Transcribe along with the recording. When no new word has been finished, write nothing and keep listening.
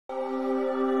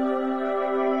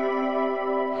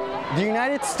The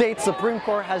United States Supreme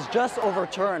Court has just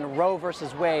overturned Roe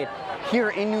versus Wade. Here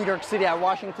in New York City at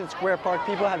Washington Square Park,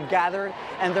 people have gathered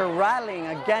and they're rallying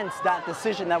against that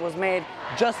decision that was made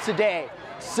just today,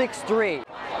 6-3.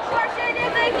 Abortion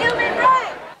is a human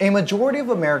right! A majority of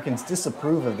Americans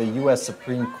disapprove of the U.S.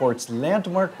 Supreme Court's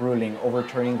landmark ruling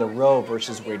overturning the Roe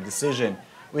versus Wade decision,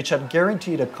 which had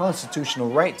guaranteed a constitutional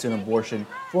right to an abortion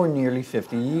for nearly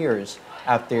 50 years.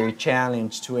 After a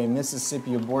challenge to a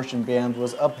Mississippi abortion ban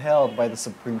was upheld by the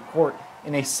Supreme Court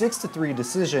in a 6-3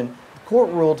 decision, the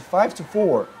court ruled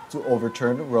 5-4 to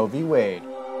overturn Roe v. Wade.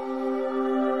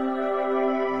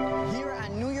 Here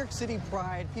at New York City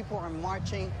Pride, people are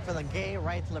marching for the gay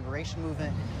rights liberation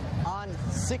movement on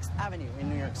 6th Avenue in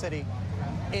New York City.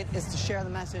 It is to share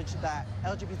the message that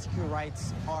LGBTQ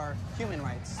rights are human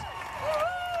rights.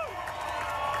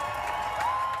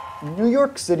 New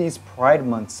York City's Pride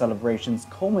Month celebrations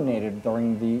culminated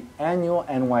during the annual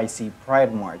NYC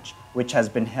Pride March, which has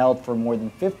been held for more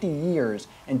than 50 years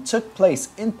and took place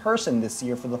in person this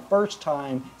year for the first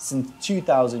time since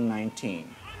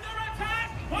 2019. Under attack,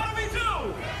 what do we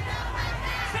do?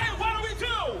 Say, what do we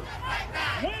do?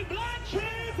 When black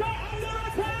kids are under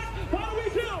attack, what do we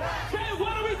do? Say,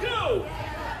 what do we do?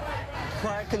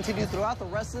 Pride continued throughout the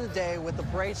rest of the day with the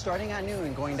parade starting at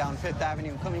noon, going down 5th Avenue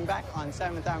and coming back on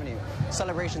 7th Avenue.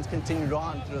 Celebrations continued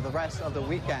on through the rest of the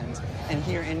weekend. And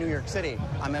here in New York City,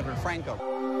 I'm Franco.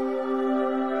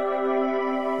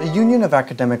 The Union of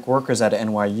Academic Workers at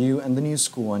NYU and the new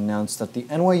school announced that the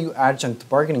NYU Adjunct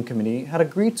Bargaining Committee had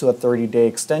agreed to a 30-day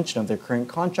extension of their current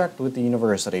contract with the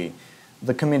university.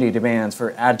 The committee demands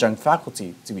for adjunct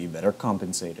faculty to be better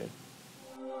compensated.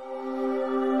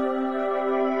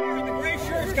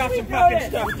 Got some fucking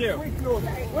stuff too.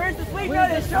 Where's the sleep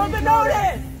notice? Show the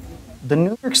notice! The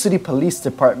New York City Police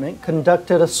Department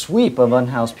conducted a sweep of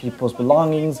unhoused people's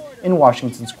belongings in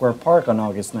Washington Square Park on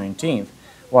August 19th.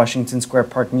 Washington Square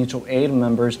Park Mutual Aid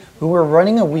members who were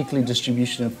running a weekly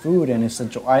distribution of food and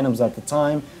essential items at the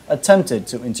time attempted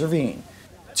to intervene.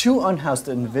 2 unhoused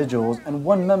individuals and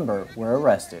 1 member were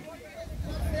arrested.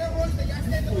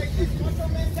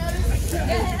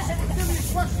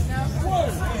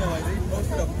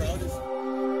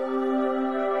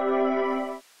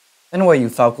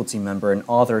 NYU faculty member and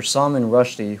author Salman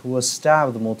Rushdie, who was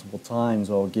stabbed multiple times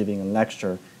while giving a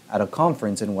lecture at a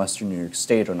conference in Western New York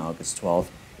State on August 12th,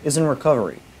 is in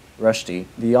recovery. Rushdie,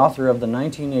 the author of the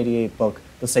 1988 book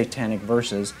The Satanic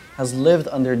Verses, has lived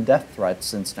under death threats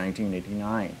since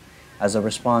 1989. As a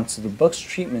response to the book's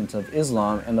treatment of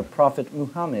Islam and the Prophet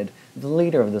Muhammad, the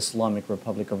leader of the Islamic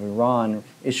Republic of Iran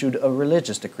issued a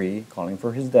religious decree calling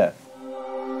for his death.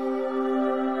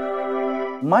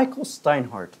 Michael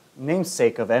Steinhardt,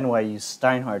 namesake of NYU's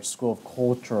Steinhardt School of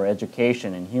Cultural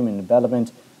Education and Human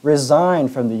Development,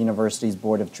 resigned from the university's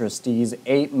Board of Trustees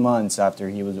 8 months after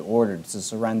he was ordered to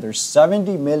surrender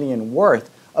 $70 million worth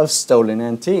of stolen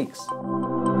antiques.